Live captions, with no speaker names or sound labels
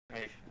Are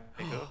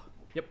you sure?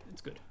 Yep,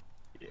 it's good.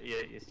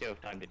 You still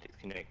have time to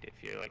disconnect if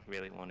you like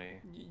really want to.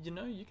 You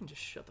know, you can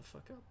just shut the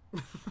fuck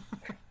up.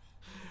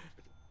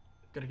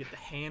 Gotta get the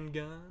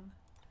handgun.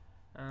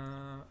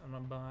 I'm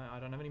gonna buy. I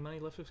don't have any money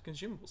left with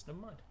consumables. Never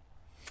mind.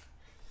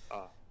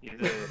 Oh, use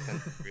the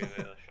sensory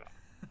shot.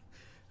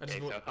 I just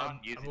Okay, so I bought,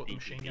 can't use I bought the the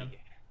machine gun.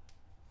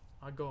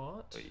 I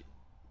got. Oh,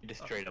 you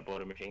just straight up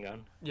bought a machine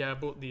gun. Yeah, I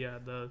bought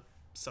the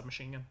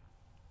submachine gun.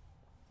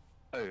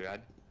 Oh,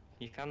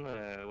 you found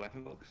the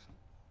weapon box?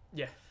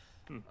 Yeah.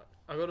 Hmm.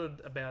 I got it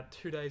about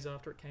 2 days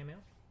after it came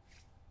out.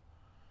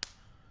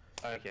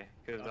 Okay,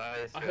 because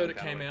I heard it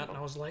came out and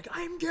I was like,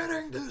 I'm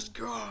getting this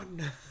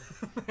gun!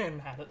 And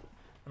had it.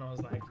 And I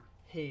was like,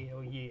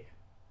 hell yeah.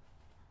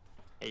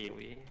 Hey,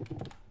 we.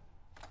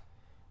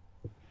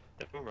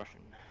 Definitely Russian.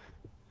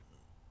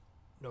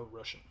 No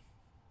Russian.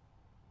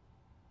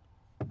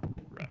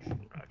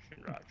 Russian.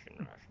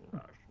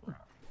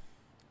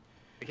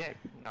 Okay,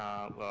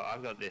 well,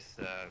 I've got this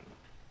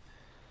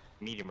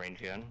medium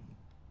range gun.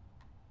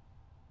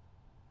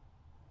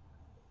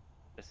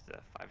 Just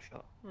a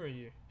 5-shot. Where are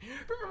you?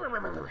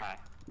 Hi.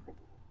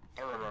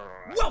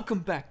 Welcome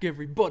back,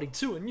 everybody,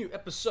 to a new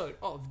episode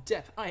of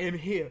Death. I am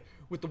here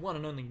with the one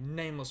and only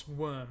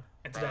NamelessWorm,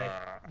 and today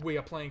we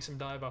are playing some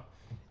Diver,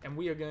 and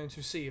we are going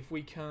to see if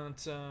we can't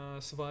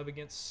survive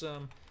against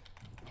some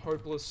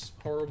hopeless,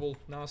 horrible,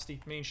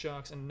 nasty, mean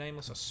sharks. And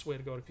Nameless, I swear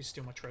to God, if you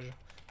steal my treasure,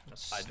 I'm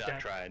gonna I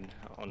tried,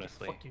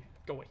 honestly. Fuck you.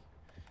 Go away.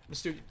 I'm gonna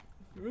steal you.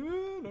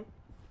 No.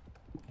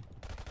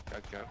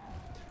 Joke.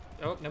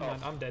 Oh, never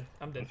mind. I'm dead.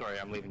 I'm dead. I'm sorry,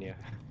 I'm leaving you.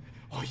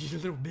 Oh, you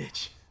little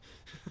bitch.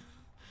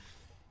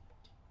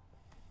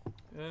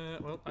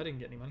 Well, I didn't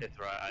get any money. It's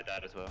right, I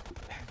died as well.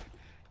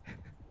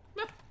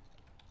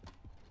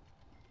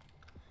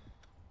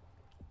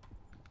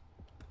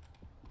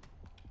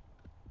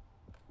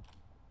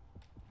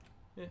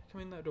 Yeah,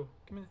 come in that door.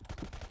 Come in.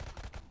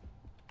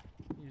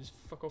 You just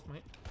fuck off,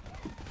 mate.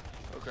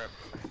 Oh crap.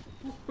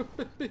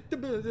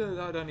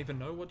 I don't even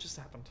know what just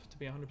happened, to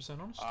be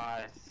 100% honest.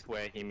 I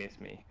swear he missed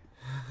me.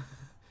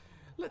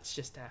 Let's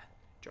just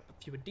drop a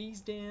few of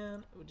these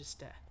down. We'll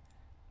just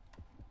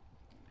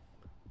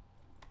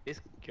This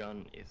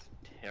gun is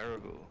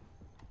terrible.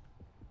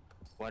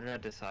 Why did I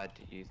decide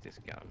to use this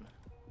gun?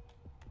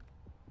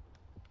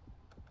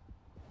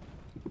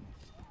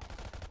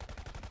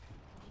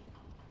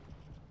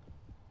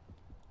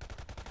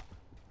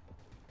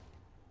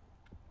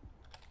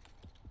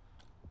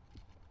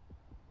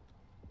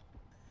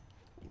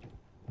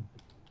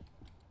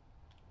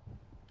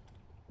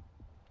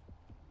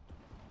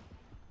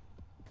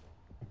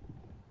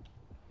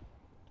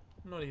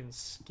 Not even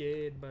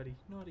scared, buddy.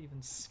 Not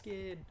even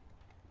scared.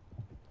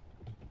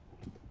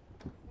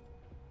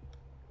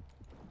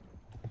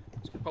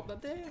 Just gonna pop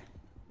that there,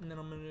 and then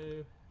I'm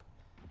gonna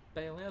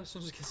bail out as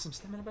soon as I get some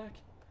stamina back.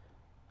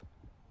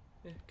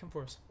 Yeah, come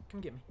for us.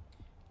 Come get me.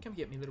 Come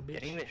get me, little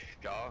bitch. Getting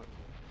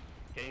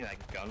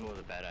that gun was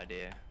a bad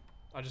idea.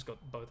 I just got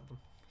both of them.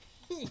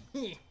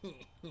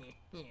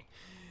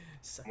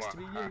 Sucks to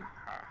be you.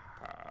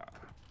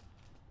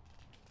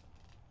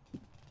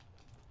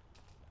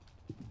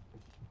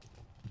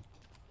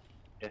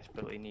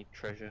 Desperately need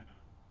treasure.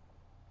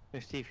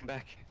 No, Steve, come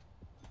back.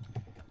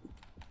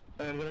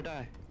 Oh, I'm gonna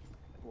die.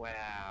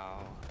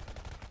 Wow.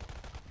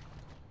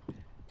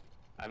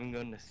 I haven't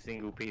gotten a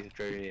single piece of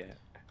treasure yet.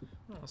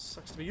 Oh,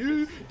 sucks to be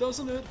you,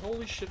 doesn't it?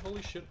 Holy shit,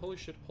 holy shit, holy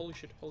shit, holy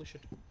shit, holy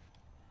shit.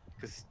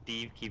 Because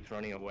Steve keeps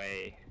running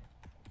away.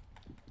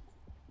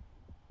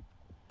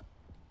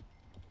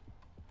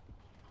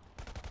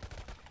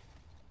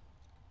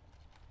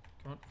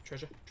 Come on,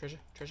 treasure, treasure,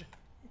 treasure.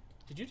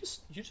 Did you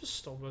just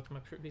stole both of my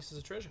pieces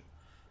of treasure?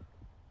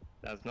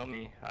 That's not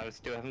me. I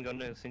still haven't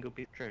gotten a single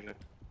piece of treasure.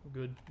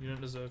 Good, you don't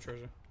deserve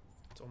treasure.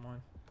 It's all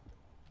mine.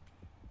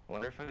 I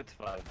wonder if I could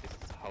survive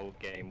this whole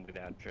game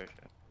without treasure.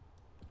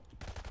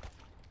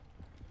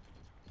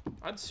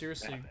 I'd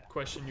seriously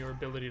question your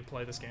ability to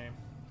play this game.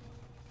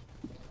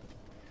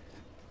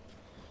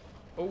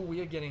 Oh,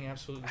 we are getting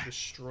absolutely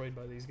destroyed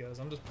by these guys.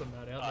 I'm just putting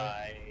that out there.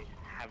 I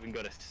haven't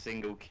got a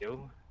single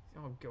kill.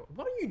 Oh god,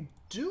 what are you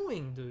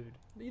doing, dude?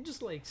 You're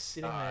just like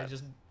sitting there,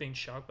 just being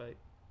shark bait.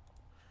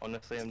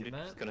 Honestly, I'm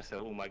just gonna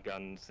sell all my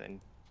guns and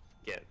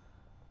get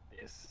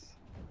this.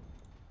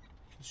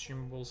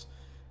 Consumables.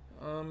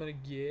 I'm gonna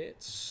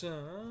get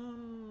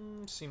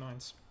some sea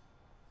mines.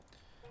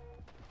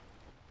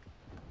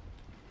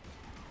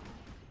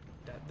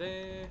 That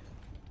there.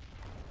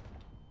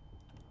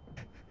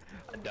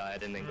 I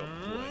died and then got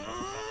blown.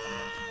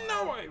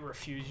 No, I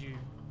refuse you.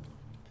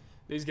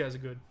 These guys are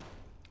good.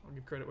 I'll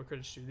give credit where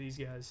credit's due. These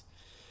guys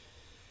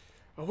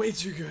are way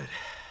too good.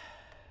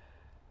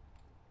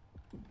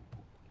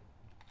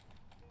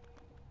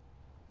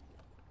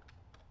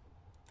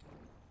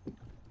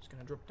 Just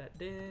gonna drop that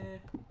there.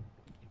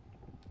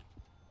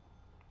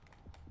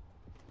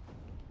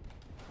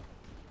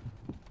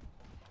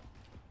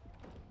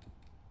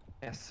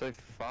 They're so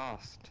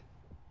fast.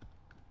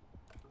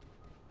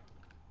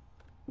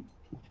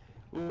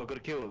 Ooh, I got a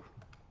kill. You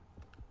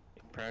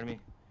proud of me?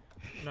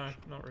 No,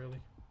 not really.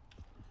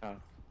 Oh.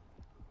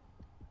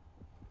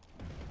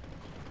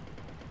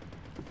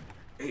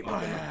 Eat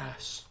my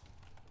ass!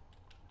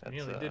 I That's,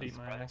 nearly did eat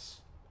my surprising.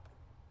 ass.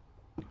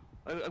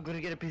 I'm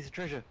gonna get a piece of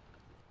treasure.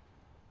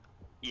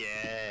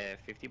 Yeah,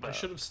 50 I bucks.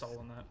 should have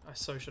stolen that. I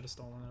so should have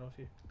stolen that off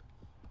you.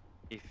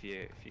 If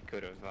you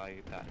could have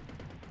valued that.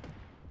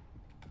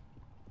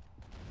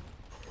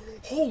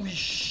 Holy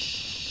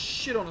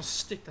shit on a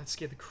stick! That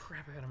scared the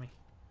crap out of me.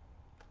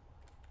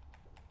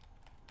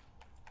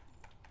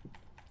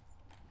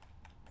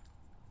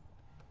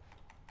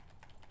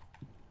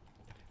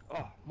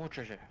 Oh, more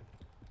treasure.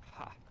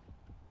 Ha.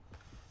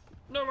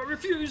 No, I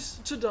refuse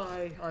to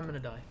die. I'm gonna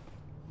die.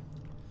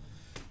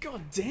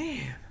 God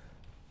damn!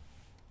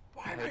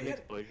 Why I did heard I an get?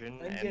 explosion,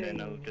 I'm and then I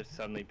getting- was just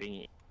suddenly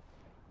being.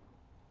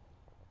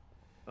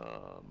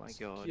 Oh my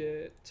god.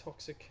 Yeah,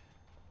 toxic.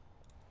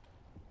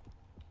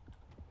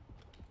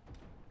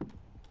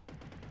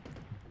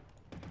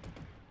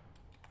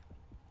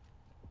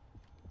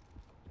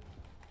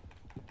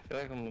 I feel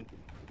like I'm.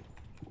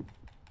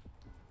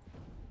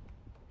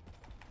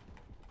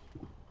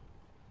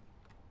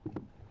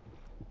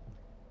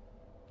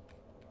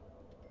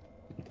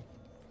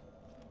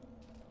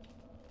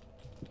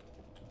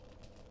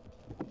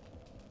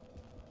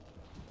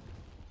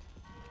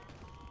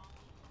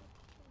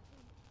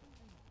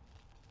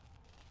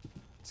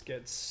 Let's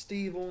get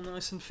Steve all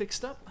nice and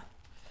fixed up.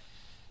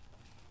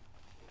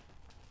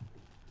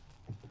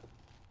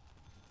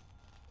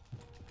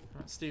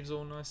 Alright, Steve's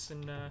all nice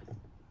and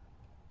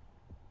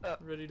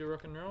ready to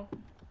rock and roll.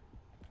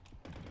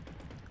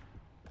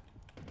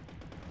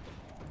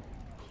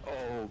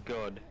 Oh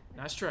god.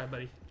 Nice try,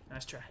 buddy.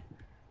 Nice try.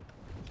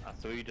 I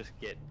saw you just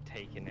get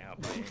taken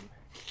out by him.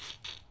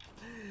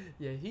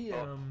 Yeah,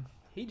 Oh.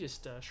 he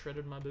just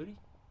shredded my booty.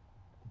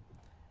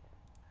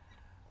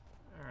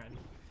 Alright.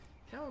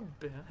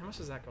 How much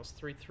does that cost?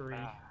 3.3.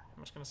 How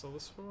much can I sell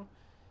this for?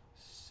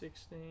 16.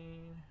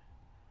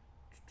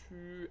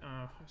 2. Oh,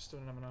 I still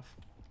don't have enough.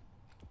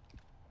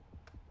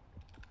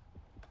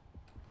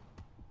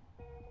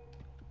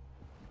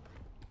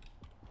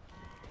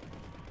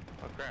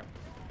 Oh crap.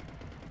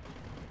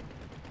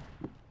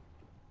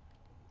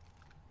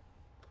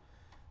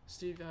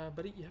 Steve,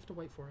 buddy, you have to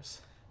wait for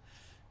us.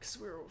 Because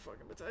we're all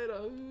fucking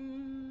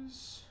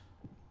potatoes.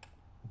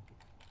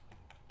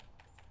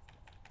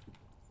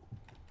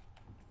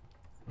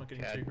 I'm not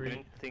getting Yeah, too I greedy.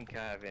 don't think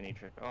I have any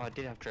treasure. Oh, I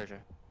did have treasure.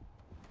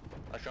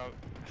 A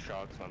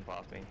shark swam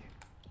past me.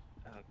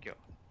 Oh god.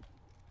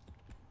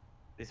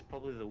 This is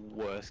probably the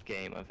worst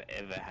game I've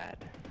ever had.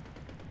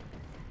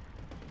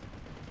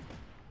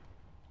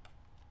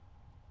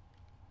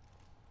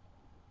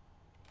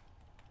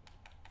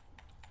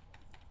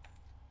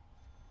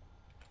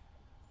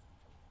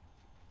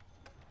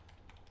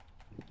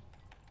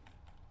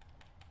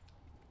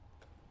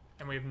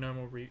 And we have no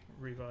more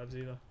revives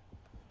either.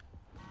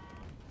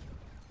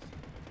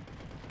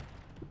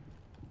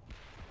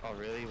 Oh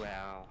really?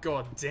 Wow.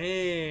 God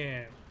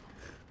damn!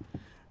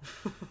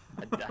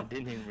 I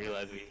didn't even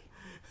realize we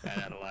ran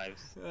out of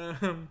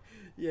lives.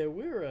 Yeah,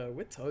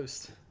 we're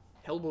toast.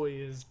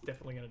 Hellboy is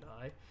definitely gonna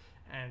die,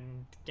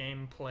 and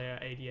Game Player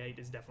 88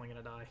 is definitely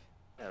gonna die.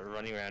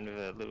 Running around with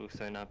a little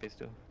sonar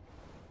pistol.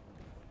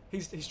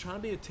 He's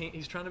trying to be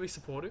he's trying to be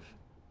supportive.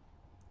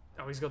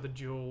 Oh, he's got the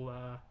dual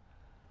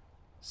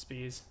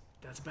spears.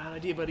 That's a bad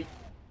idea, buddy.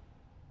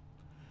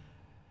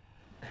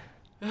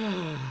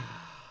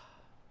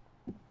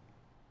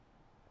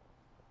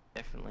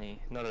 Definitely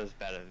not as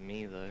bad as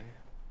me though.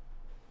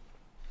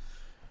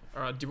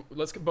 All right,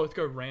 let's both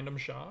go random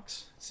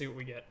sharks. See what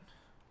we get.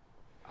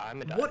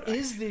 I'm a diver. What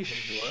is this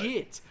What?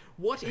 shit?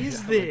 What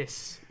is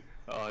this?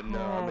 Oh no,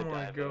 I'm a Oh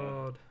my diver.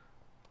 god.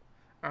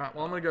 Alright,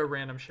 well I'm gonna go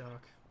random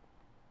shark.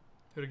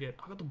 Who'd I get?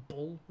 I got the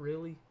bull,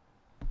 really?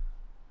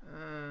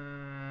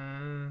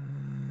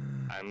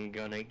 I'm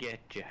gonna get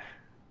ya.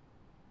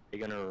 You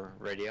gonna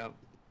ready up?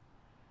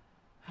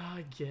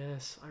 I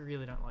guess. I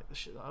really don't like the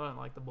shit. I don't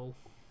like the bull.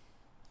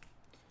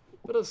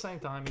 But at the same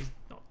time, he's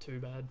not too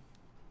bad.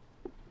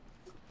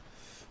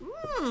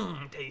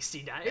 Mmm,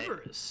 tasty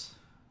divers.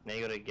 Now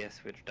you gotta guess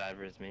which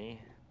diver is me.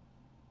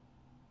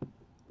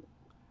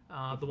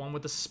 The one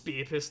with the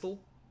spear pistol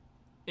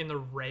in the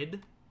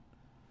red.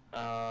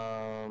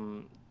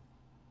 Um,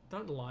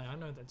 Don't lie, I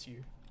know that's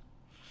you.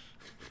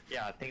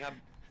 yeah, I think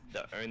I'm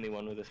the only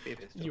one with a spear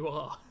pistol. You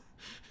are.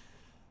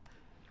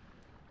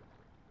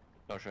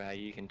 Not sure how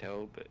you can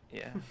tell, but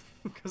yeah.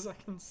 Because I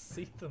can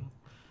see them.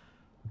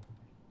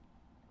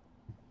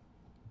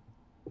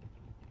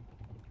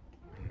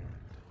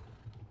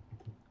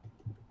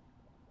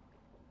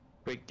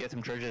 Quick, get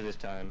some treasure this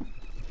time.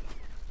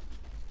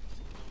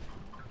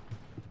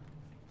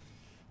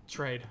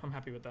 Trade. I'm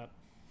happy with that.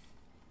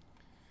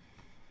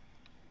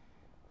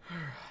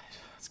 Alright,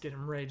 let's get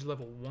him rage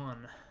level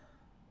 1.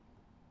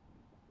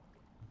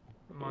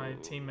 My Ooh.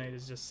 teammate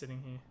is just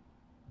sitting here.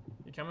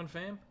 You coming,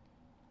 fam?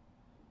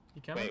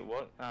 You coming? Wait,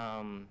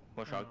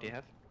 what shark do you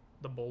have?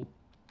 The bull.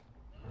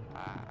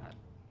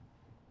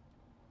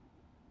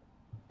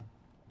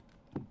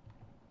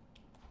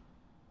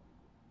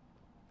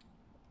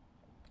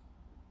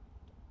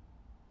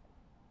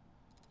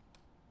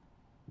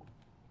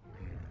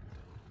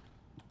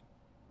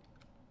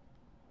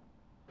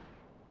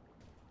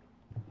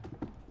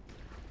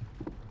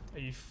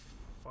 you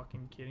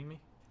fucking kidding me?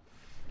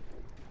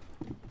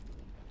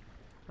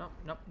 Nope,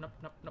 nope, nope,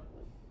 nope, nope.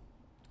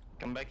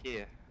 Come back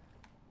here.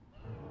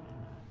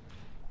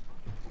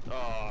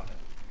 Oh.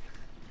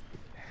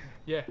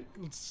 Yeah,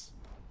 let's...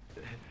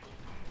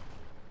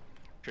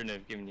 Shouldn't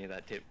have given you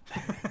that tip.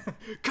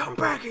 Come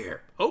back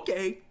here!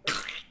 Okay!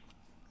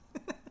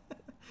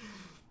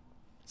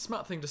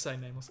 Smart thing to say,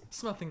 Nameless.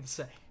 Smart thing to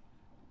say.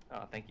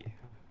 Oh, thank you.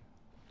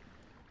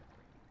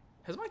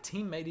 Has my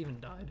teammate even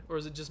died? Or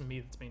is it just me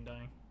that's been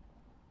dying?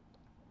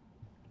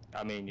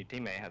 I mean, your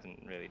teammate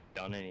hasn't really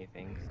done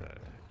anything, so...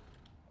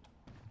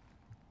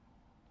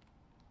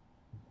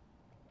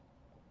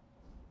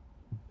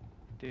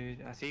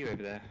 Dude, I see you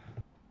over there.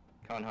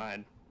 Can't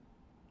hide.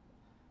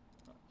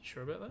 You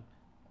sure about that?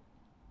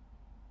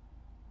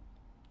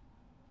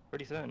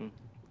 Pretty certain.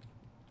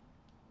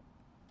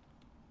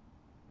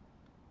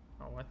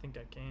 Oh, I think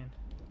I can.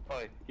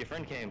 Oh, your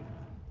friend came.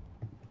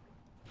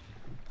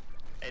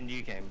 And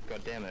you came.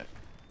 God damn it.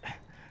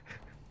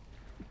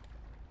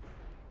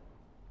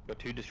 Got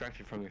too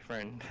distracted from your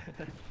friend.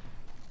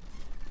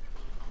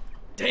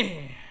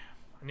 Damn!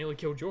 I nearly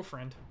killed your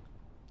friend.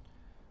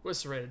 Where's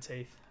serrated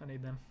teeth? I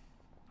need them.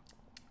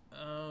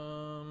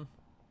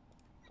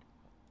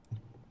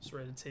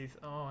 Serrated teeth.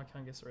 Oh, I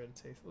can't get serrated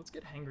teeth. Let's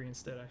get hangry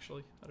instead,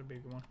 actually. That'd be a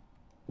good one.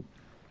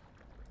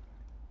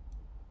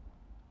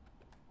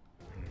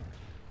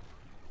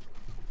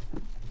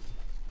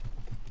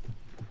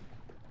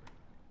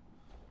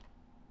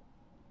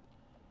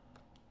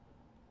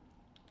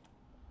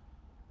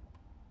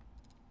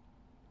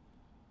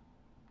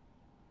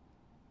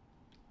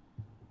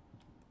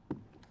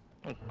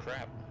 Oh,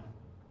 crap.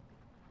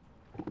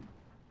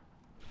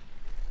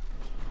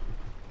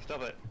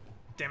 Stop it.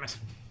 Damn it.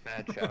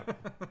 Bad shot.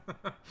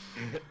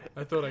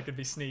 I thought I could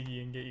be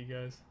sneaky and get you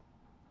guys.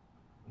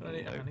 I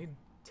need, Nope. I need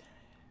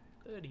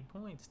 30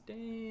 points.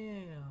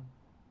 Damn.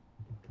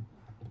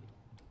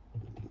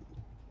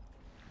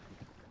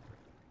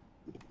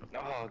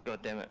 Oh, god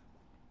damn it.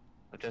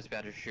 I'm just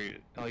about to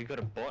shoot. Oh, you got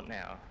a bot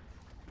now.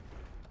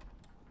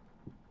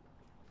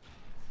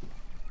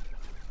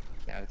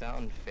 Now, is that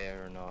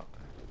unfair or not?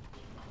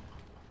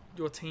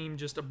 Your team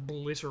just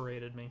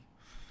obliterated me.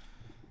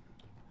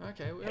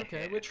 Okay,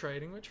 okay, we're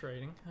trading.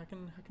 I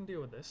can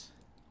deal with this.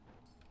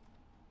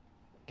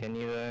 Can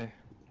you though?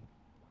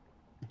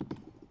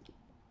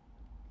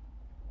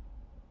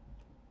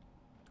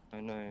 Oh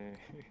no.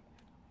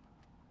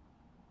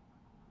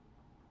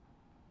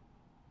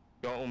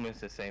 Got almost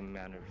the same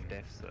amount of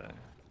deaths though.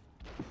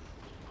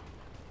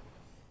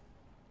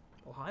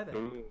 Well, hi there.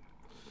 Ooh.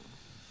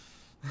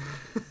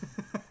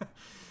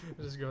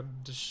 I just got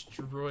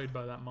destroyed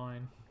by that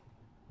mine.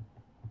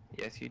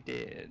 Yes, you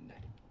did.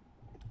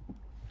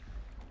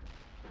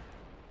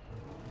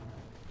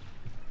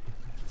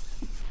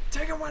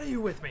 Taking one of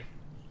you with me.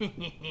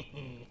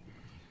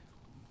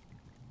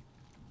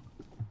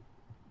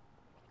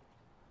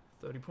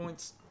 30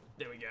 points.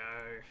 There we go.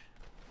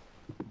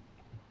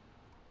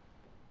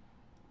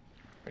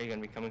 Where are you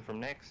gonna be coming from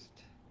next?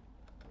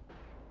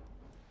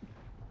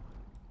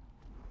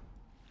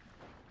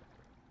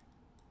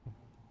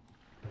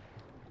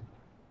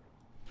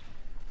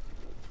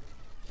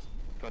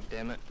 God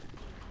damn it.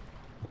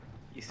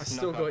 You I snuck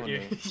still up got on you.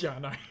 me. Yeah, I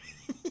know.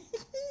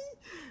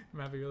 I'm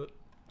happy with it.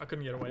 I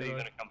couldn't get I away thought you though.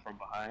 were gonna come from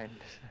behind.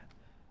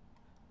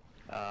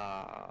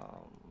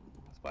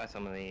 Let's buy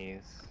some of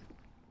these.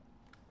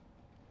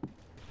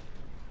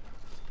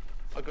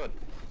 Oh god.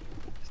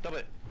 Stop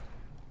it.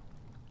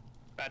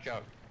 Bad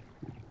job.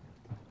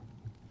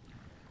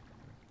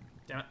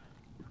 Damn it.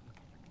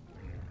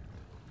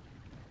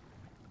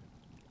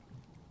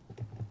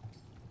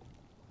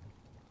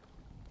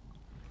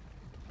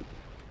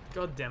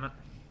 God damn it.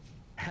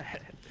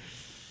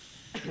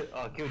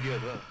 Oh, I killed you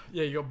as well.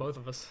 Yeah, you got both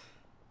of us.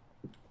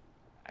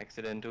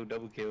 Accidental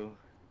double kill.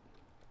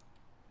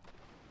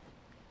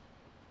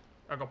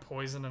 I got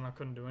poisoned and I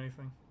couldn't do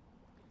anything.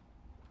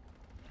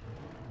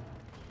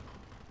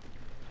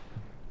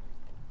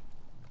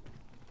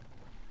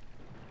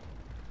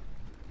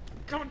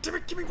 Come on, damn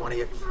it, give me one of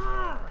you!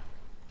 Stop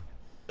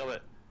it.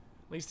 At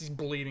least he's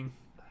bleeding.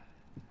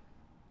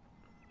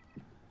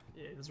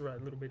 Yeah, that's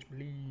right, little bitch,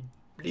 bleed.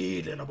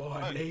 Bleed, little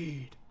boy,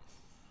 bleed.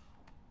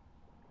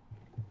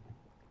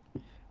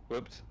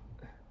 Whoops.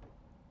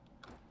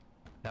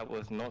 That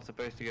was not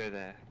supposed to go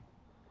there.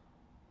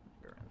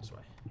 Go around this way.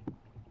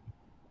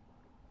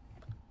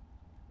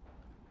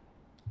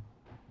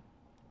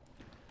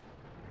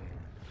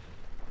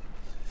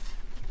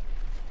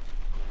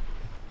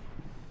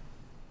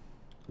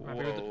 I'm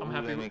happy with it. I'm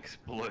happy An with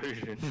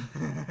explosion.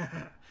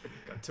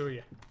 Got two of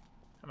you.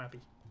 I'm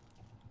happy.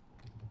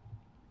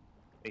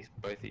 At least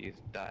both of you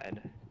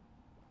died.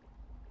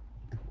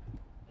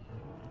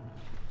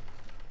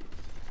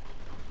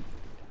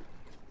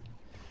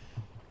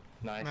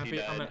 Nice, I'm you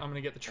happy. died. I'm gonna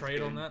get the That's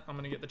trade on good. that. I'm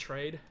gonna get the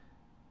trade.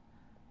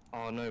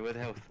 Oh no, where's the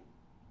health?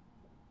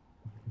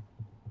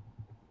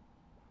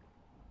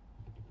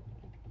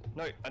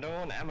 No, I don't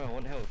want ammo, I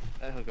want health.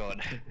 Oh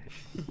god.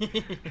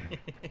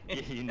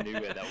 You knew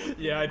where that was.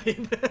 Yeah, I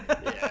did.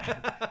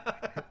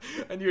 Yeah.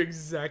 I knew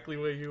exactly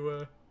where you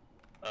were.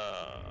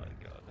 Oh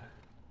god.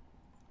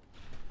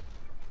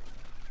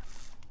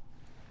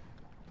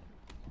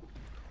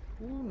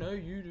 Ooh, no,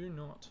 you do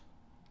not.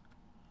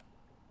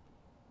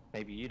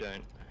 Maybe you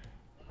don't.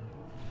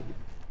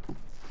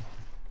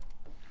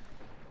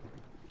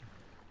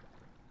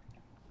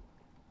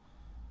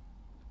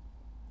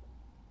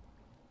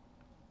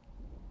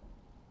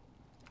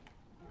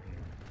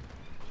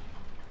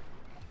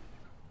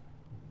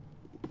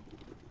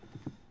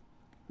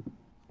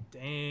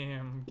 Damn,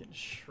 I'm getting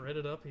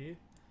shredded up here.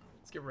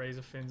 Let's get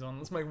razor fins on.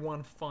 Let's make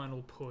one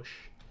final push.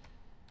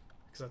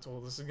 Because that's all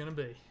this is going to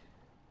be.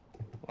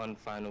 One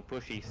final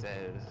push, he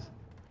says.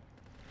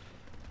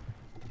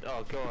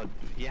 Oh god,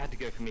 you had to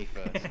go for me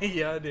first.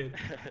 Yeah, I did.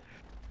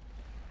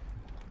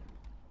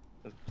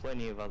 There's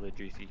plenty of other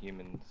juicy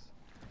humans.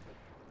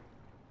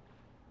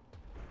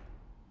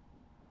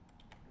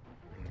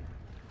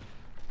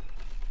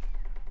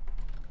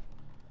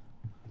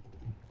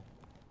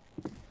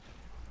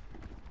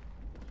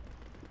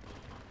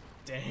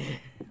 Damn.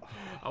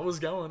 I was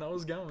going. I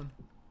was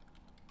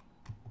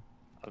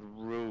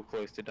real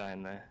close to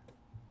dying there.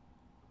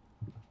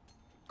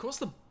 Of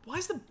course, why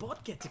does the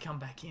bot get to come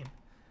back in?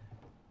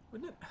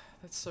 Wouldn't it?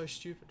 That's so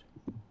stupid.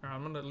 Alright,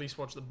 I'm gonna at least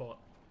watch the bot.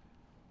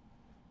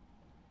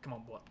 Come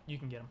on, bot. You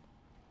can get him.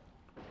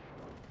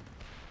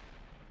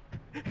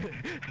 Yes.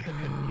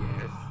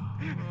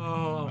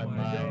 Oh my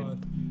Bye-bye.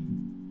 god.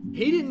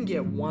 He didn't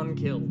get one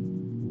kill.